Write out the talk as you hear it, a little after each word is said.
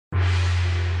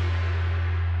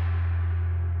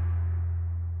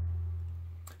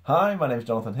Hi, my name is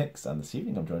Jonathan Hicks, and this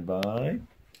evening I'm joined by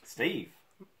Steve.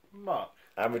 Mark.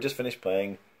 And we've just finished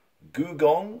playing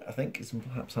Gùgōng, I think is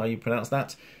perhaps how you pronounce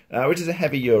that, which is a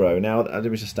heavy Euro. Now, I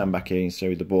didn't just stand back here and show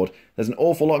you the board. There's an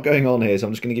awful lot going on here, so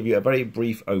I'm just going to give you a very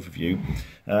brief overview.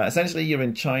 Essentially, you're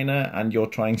in China and you're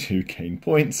trying to gain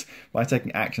points by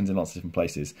taking actions in lots of different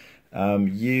places.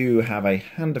 You have a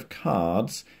hand of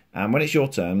cards, and when it's your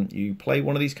turn, you play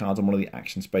one of these cards on one of the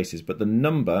action spaces, but the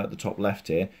number at the top left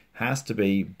here has to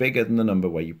be bigger than the number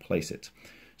where you place it.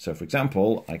 So, for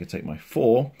example, I could take my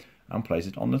 4 and place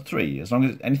it on the 3. As long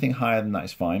as anything higher than that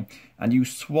is fine. And you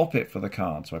swap it for the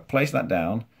card. So I place that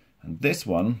down, and this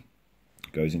one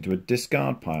goes into a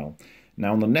discard pile.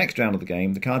 Now, on the next round of the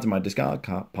game, the cards in my discard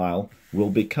pile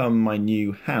will become my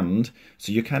new hand.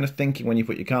 So you're kind of thinking when you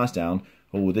put your cards down,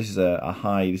 oh, this is a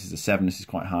high, this is a 7, this is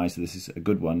quite high, so this is a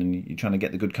good one. And you're trying to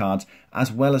get the good cards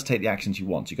as well as take the actions you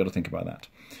want. So you've got to think about that.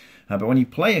 But when you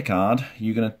play a card,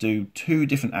 you're going to do 2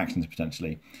 different actions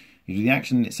potentially. You do the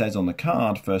action it says on the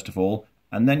card, first of all,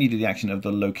 and then you do the action of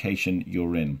the location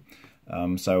you're in.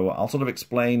 So I'll sort of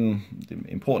explain the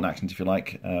important actions, if you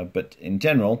like, but in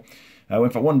general, in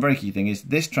fact, one very key thing is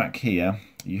this track here,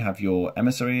 you have your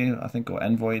emissary, I think, or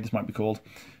envoy, this might be called.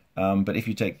 But if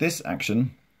you take this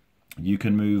action, you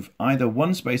can move either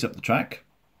one space up the track,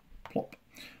 plop,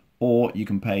 or you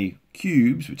can pay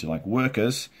cubes, which are like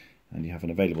workers, and you have an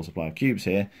available supply of cubes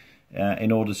here,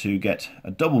 in order to get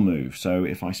a double move. So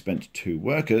if I spent 2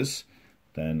 workers,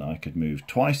 then I could move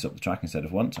twice up the track instead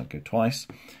of once. I'd go twice.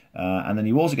 And then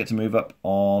you also get to move up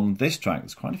on this track.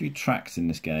 There's quite a few tracks in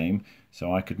this game.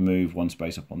 So I could move 1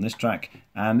 space up on this track.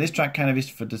 And this track kind of is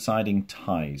for deciding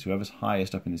ties. Whoever's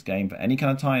highest up in this game, for any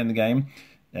kind of tie in the game,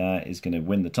 is going to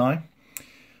win the tie.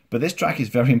 But this track is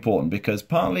very important because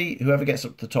partly whoever gets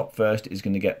up to the top first is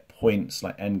going to get points,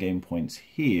 like end game points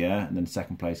here, and then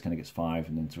second place kind of gets 5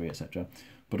 and then 3, etc.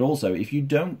 But also, if you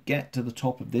don't get to the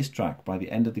top of this track by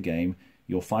the end of the game,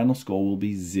 your final score will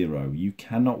be 0. You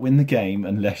cannot win the game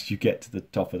unless you get to the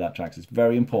top of that track. So it's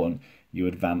very important you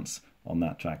advance on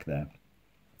that track there.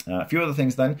 A few other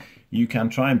things then. You can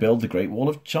try and build the Great Wall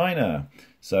of China.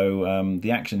 So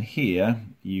the action here,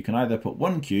 you can either put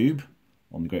 1 cube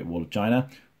on the Great Wall of China,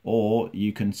 or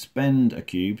you can spend a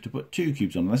cube to put 2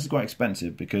 cubes on. And this is quite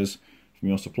expensive because from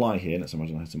your supply here, let's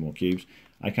imagine I have some more cubes,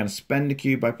 I can spend a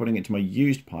cube by putting it to my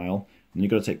used pile, and you've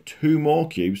got to take 2 more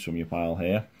cubes from your pile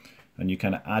here, and you're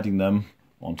kind of adding them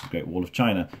onto the Great Wall of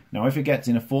China. Now, if it gets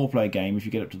in a 4-player game, if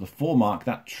you get up to the 4 mark,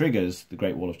 that triggers the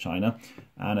Great Wall of China.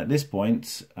 And at this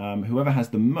point, whoever has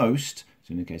the most,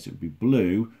 so in this case it would be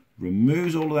blue,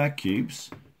 removes all of their cubes.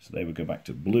 So they would go back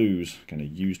to blue's kind of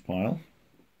used pile.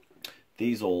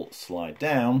 These all slide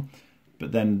down,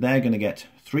 but then they're going to get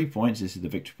 3 points. This is the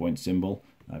victory point symbol.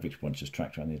 Victory points just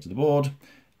tracked around the edge of the board.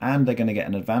 And they're going to get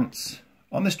an advance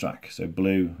on this track. So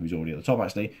blue, who's already at the top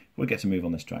actually, will get to move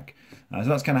on this track. So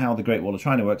that's kind of how the Great Wall of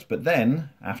China works. But then,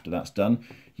 after that's done,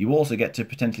 you also get to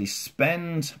potentially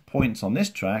spend points on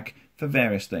this track for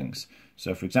various things.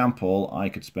 So for example, I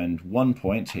could spend 1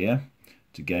 point here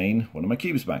to gain one of my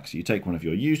cubes back. So you take one of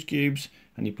your used cubes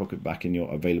and you put it back in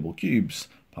your available cubes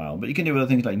pile. But you can do other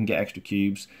things like you can get extra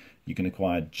cubes. You can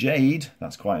acquire jade,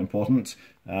 that's quite important.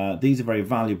 These are very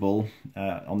valuable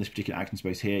on this particular action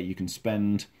space here. You can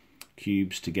spend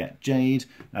cubes to get jade.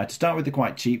 To start with, they're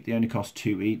quite cheap, they only cost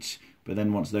 2 each, but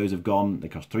then once those have gone, they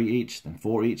cost 3 each, then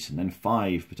 4 each, and then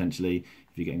 5 potentially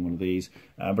if you're getting one of these.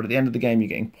 But at the end of the game, you're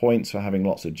getting points for having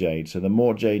lots of jade. So the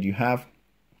more jade you have,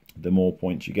 the more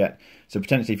points you get. So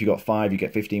potentially if you've got 5, you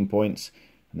get 15 points.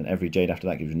 And then every jade after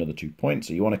that gives you another 2 points.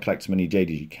 So you want to collect as many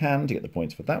jade as you can to get the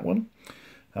points for that one.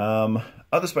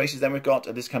 Other spaces then we've got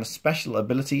this kind of special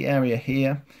ability area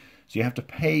here. So you have to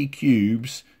pay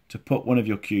cubes to put one of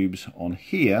your cubes on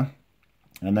here.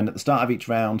 And then at the start of each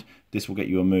round, this will get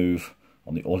you a move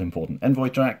on the all-important envoy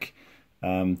track.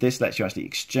 This lets you actually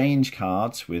exchange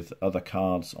cards with other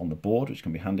cards on the board, which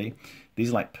can be handy.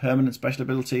 These are like permanent special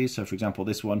abilities. So for example,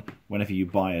 this one, whenever you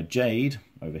buy a jade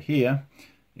over here,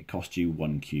 it costs you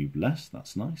 1 cube less.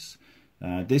 That's nice.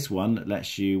 This one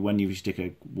lets you, when you stick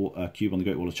a cube on the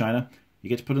Great Wall of China, you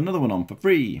get to put another one on for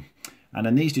free. And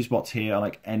then these 2 spots here are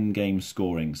like end game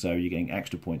scoring. So you're getting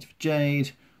extra points for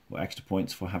jade or extra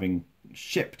points for having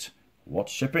shipped.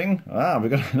 What's shipping?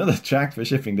 We've got another track for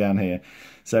shipping down here.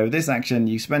 So this action,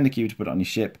 you spend a cube to put it on your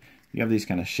ship. You have these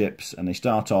kind of ships and they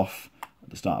start off at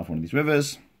the start of one of these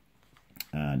rivers.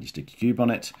 And you stick your cube on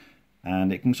it.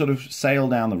 And it can sort of sail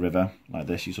down the river like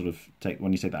this. You sort of take,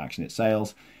 when you take that action, it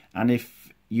sails. And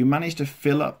if you manage to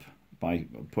fill up by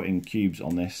putting cubes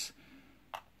on this,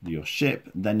 your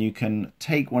ship, then you can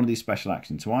take one of these special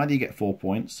actions. So either you get 4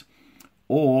 points,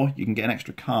 or you can get an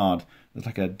extra card. There's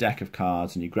like a deck of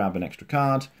cards, and you grab an extra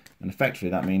card, and effectively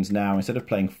that means now instead of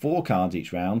playing 4 cards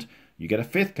each round, you get a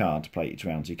 5th card to play each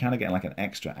round. So you kind of get like an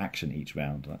extra action each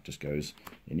round. That just goes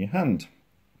in your hand.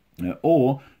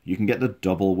 Or you can get the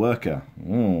double worker.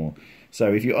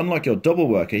 So if you unlock your double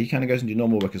worker, he kind of goes into your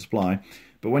normal worker supply.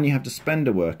 But when you have to spend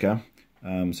a worker,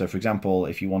 so for example,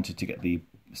 if you wanted to get the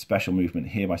special movement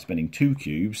here by spending 2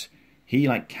 cubes, he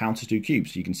like counts as 2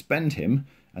 cubes. So you can spend him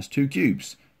as 2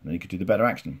 cubes, and then you could do the better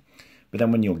action. But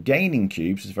then when you're gaining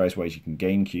cubes, there's various ways you can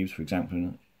gain cubes. For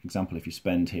example, if you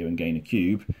spend here and gain a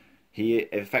cube, he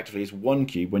effectively is 1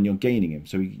 cube when you're gaining him.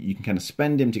 So you can kind of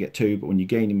spend him to get 2, but when you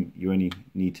gain him, you only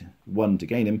need 1 to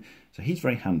gain him. So he's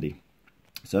very handy.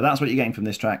 So that's what you're getting from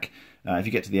this track. If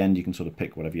you get to the end, you can sort of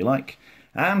pick whatever you like.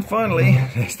 And finally,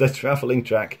 there's the travelling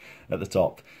track at the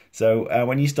top. So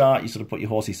when you start, you sort of put your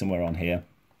horsey somewhere on here,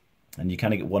 and you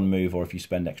kind of get 1 move, or if you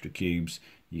spend extra cubes,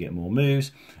 you get more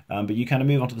moves. But you kind of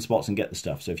move onto the spots and get the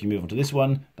stuff. So if you move onto this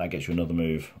one, that gets you another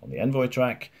move on the envoy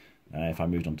track. If I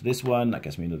moved onto this one, that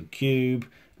gets me another cube.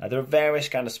 There are various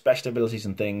kind of special abilities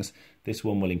and things. This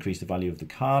one will increase the value of the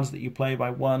cards that you play by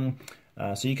 1.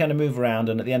 So you kind of move around,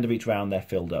 and at the end of each round, they're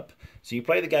filled up. So you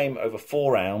play the game over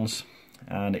 4 rounds,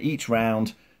 and each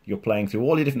round, you're playing through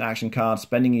all your different action cards,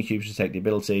 spending your cubes to take the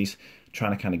abilities,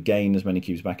 trying to kind of gain as many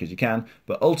cubes back as you can,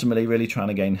 but ultimately really trying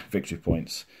to gain victory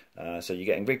points. So you're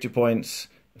getting victory points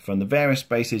from the various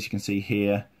spaces you can see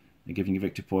here. They're giving you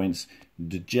victory points.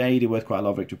 The Jade are worth quite a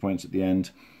lot of victory points at the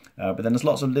end. But then there's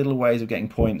lots of little ways of getting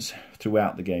points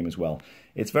throughout the game as well.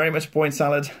 It's very much a point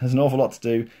salad. There's an awful lot to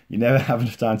do. You never have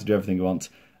enough time to do everything you want.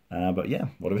 But yeah,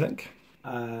 what do we think?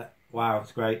 Wow,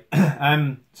 it's great.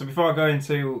 So before I go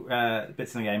into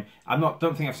bits in the game,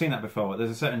 don't think I've seen that before.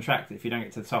 There's a certain track that if you don't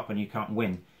get to the top and you can't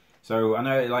win. So I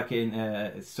know, like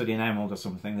in Studying Emerald or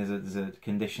something, there's a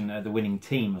condition, the winning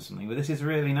team or something. But this is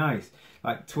really nice.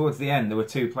 Like towards the end, there were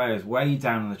 2 players way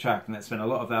down on the track, and they spent a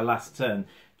lot of their last turn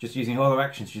just using all their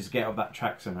actions to just get up that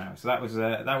track somehow. So that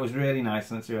was really nice,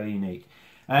 and that's really unique.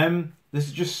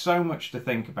 There's just so much to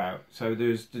think about. So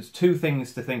there's 2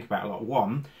 things to think about a lot.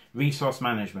 1, resource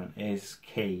management is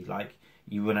key. Like,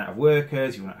 you run out of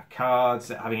workers, you run out of cards.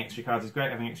 Having extra cards is great,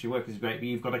 having extra workers is great, but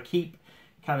you've got to keep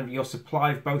kind of your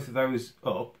supply of both of those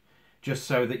up, just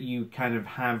so that you kind of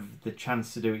have the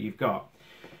chance to do what you've got.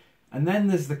 And then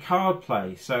there's the card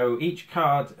play. So each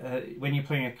card, when you're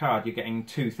playing a card, you're getting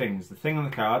 2 things. The thing on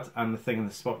the card and the thing in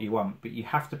the spot you want. But you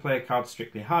have to play a card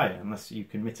strictly higher, unless you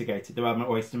can mitigate it. There are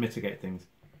ways to mitigate things.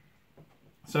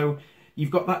 So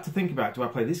you've got that to think about. Do I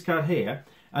play this card here?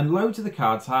 And loads of the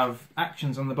cards have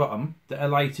actions on the bottom that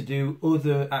allow you to do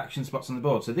other action spots on the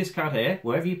board. So this card here,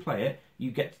 wherever you play it,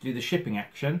 you get to do the shipping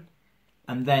action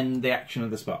and then the action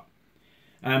of the spot.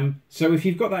 So if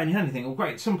you've got that in your hand, you think, well,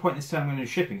 great, at some point this time I'm going to do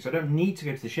shipping, so I don't need to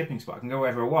go to the shipping spot. I can go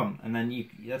wherever I want, and then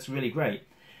that's really great.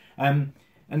 And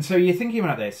so you're thinking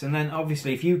about this, and then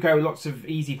obviously if you go lots of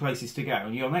easy places to go,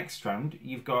 and your next round,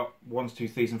 you've got 1s,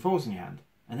 2s, 3s and 4s in your hand,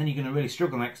 and then you're going to really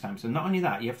struggle next time. So not only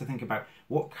that, you have to think about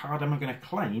what card am I going to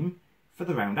claim for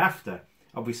the round after.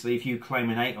 Obviously, if you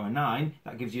claim an 8 or a 9,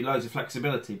 that gives you loads of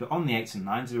flexibility, but on the 8s and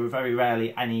 9s, there are very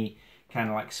rarely any kind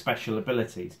of like special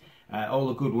abilities. All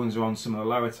the good ones are on some of the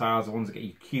lower tiles. The ones that get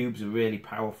you cubes are really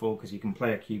powerful because you can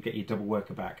play a cube, get your double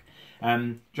worker back.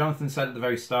 Jonathan said at the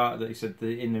very start that he said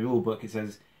in the rule book it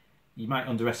says you might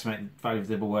underestimate the value of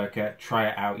the double worker. Try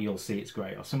it out, you'll see it's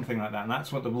great, or something like that. And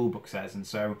that's what the rule book says. And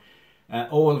so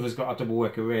all of us got our double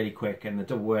worker really quick, and the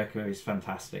double worker is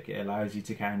fantastic. It allows you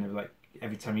to kind of like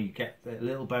every time you get a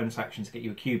little bonus action to get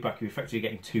you a cube back, you're effectively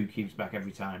getting 2 cubes back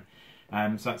every time.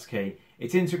 So that's key.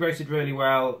 It's integrated really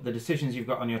well. The decisions you've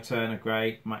got on your turn are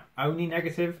great. My only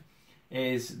negative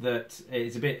is that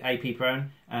it's a bit AP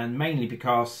prone, and mainly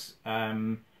because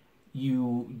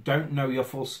you don't know your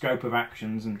full scope of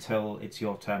actions until it's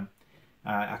your turn.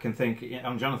 I can think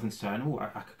on Jonathan's turn, oh,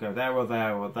 I could go there or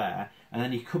there or there, and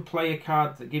then he could play a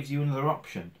card that gives you another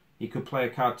option. He could play a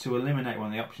card to eliminate one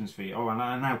of the options for you. Oh, and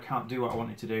I now can't do what I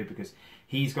wanted to do because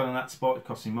he's got in that spot, it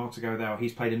costs him more to go there, or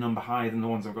he's played a number higher than the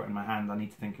ones I've got in my hand. I need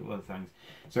to think of other things.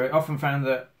 So I often found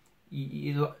that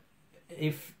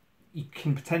if you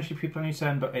can potentially people on your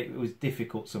turn, but it was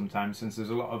difficult sometimes since there's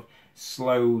a lot of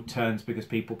slow turns because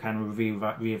people can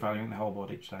reevaluate the whole board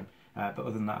each time. But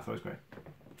other than that, I thought it was great.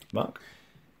 Mark?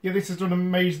 Yeah, this has done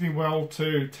amazingly well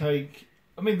to take...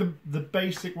 I mean, the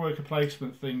basic worker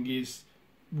placement thing is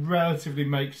relatively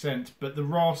makes sense, but the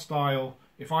raw style,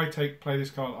 if I play this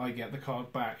card, I get the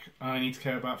card back, and I need to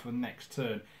care about for the next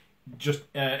turn, just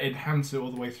enhance it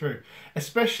all the way through.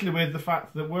 Especially with the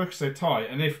fact that work's so tight,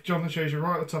 and if Jonathan shows you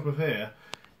right at the top of here,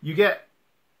 you get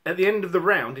at the end of the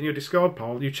round in your discard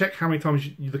pile, you check how many times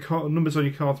the numbers on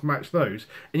your cards match those,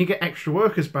 and you get extra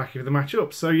workers back if they match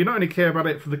up. So you not only care about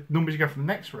it for the numbers you get for the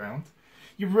next round,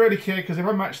 you really care because if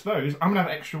I match those, I'm going to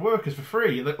have extra workers for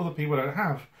free that other people don't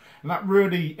have. And that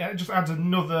really just adds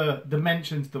another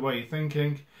dimension to the way you're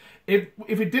thinking. If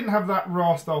it didn't have that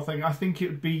raw style thing, I think it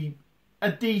would be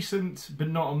a decent but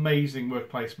not amazing work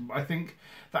placement. But I think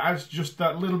that adds just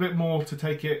that little bit more to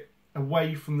take it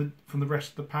away from the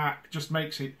rest of the pack. Just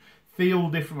makes it feel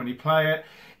different when you play it.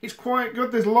 It's quite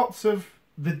good. There's lots of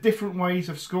the different ways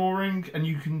of scoring,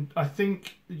 and I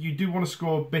think you do want to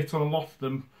score a bit on a lot of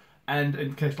them, and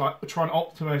in case like try and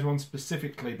optimise one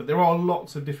specifically. But there are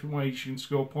lots of different ways you can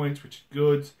score points, which is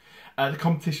good. The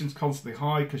competition's constantly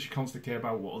high because you constantly care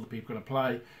about what other people are going to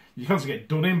play. You constantly get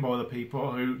done in by other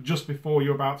people who, just before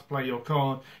you're about to play your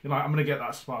card, you're like, I'm going to get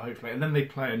that spot hopefully. And then they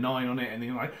play a 9 on it, and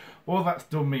you're like, well, that's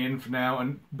done me in for now.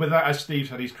 And with that, as Steve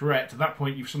said, he's correct. At that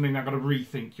point, you've suddenly now got to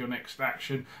rethink your next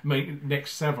action,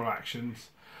 next several actions.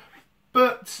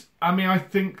 But, I mean, I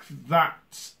think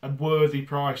that's a worthy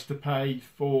price to pay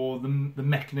for the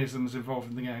mechanisms involved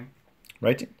in the game.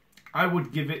 Rating? I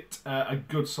would give it a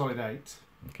good solid 8.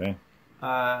 Okay.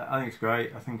 I think it's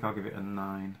great. I think I'll give it a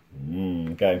 9.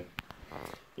 Okay.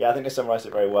 Yeah, I think I summarised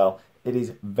it very well. It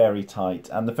is very tight,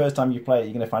 and the first time you play it,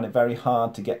 you're going to find it very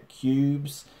hard to get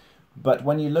cubes. But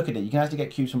when you look at it, you can actually get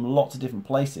cubes from lots of different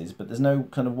places, but there's no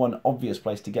kind of one obvious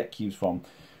place to get cubes from.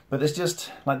 But there's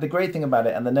just, like, the great thing about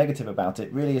it and the negative about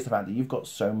it really is the fact that you've got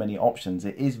so many options.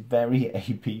 It is very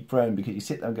AP prone because you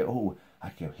sit there and go, oh, I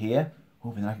could go here,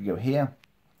 oh, then I could go here.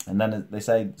 And then they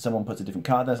say someone puts a different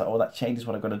card there, it's like, oh, that changes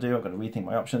what I've got to do, I've got to rethink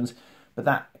my options. But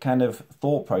that kind of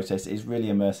thought process is really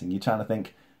immersing. You're trying to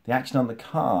think, the action on the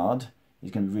card is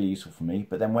going to be really useful for me,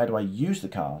 but then where do I use the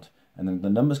card? And then the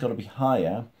number's got to be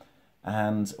higher,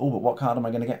 and, oh, but what card am I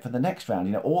going to get for the next round?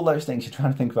 You know, all those things you're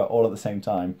trying to think about all at the same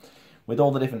time. With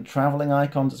all the different travelling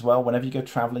icons as well, whenever you go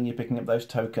travelling, you're picking up those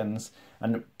tokens.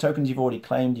 And tokens you've already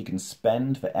claimed, you can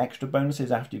spend for extra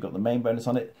bonuses after you've got the main bonus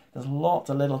on it. There's lots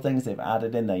of little things they've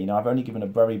added in there. You know, I've only given a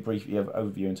very brief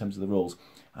overview in terms of the rules.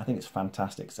 I think it's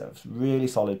fantastic. So it's a really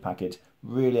solid package,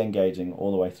 really engaging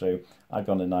all the way through. I've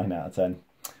gone a 9 out of 10.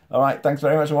 All right, thanks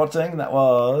very much for watching. That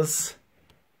was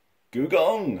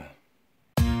Gùgōng.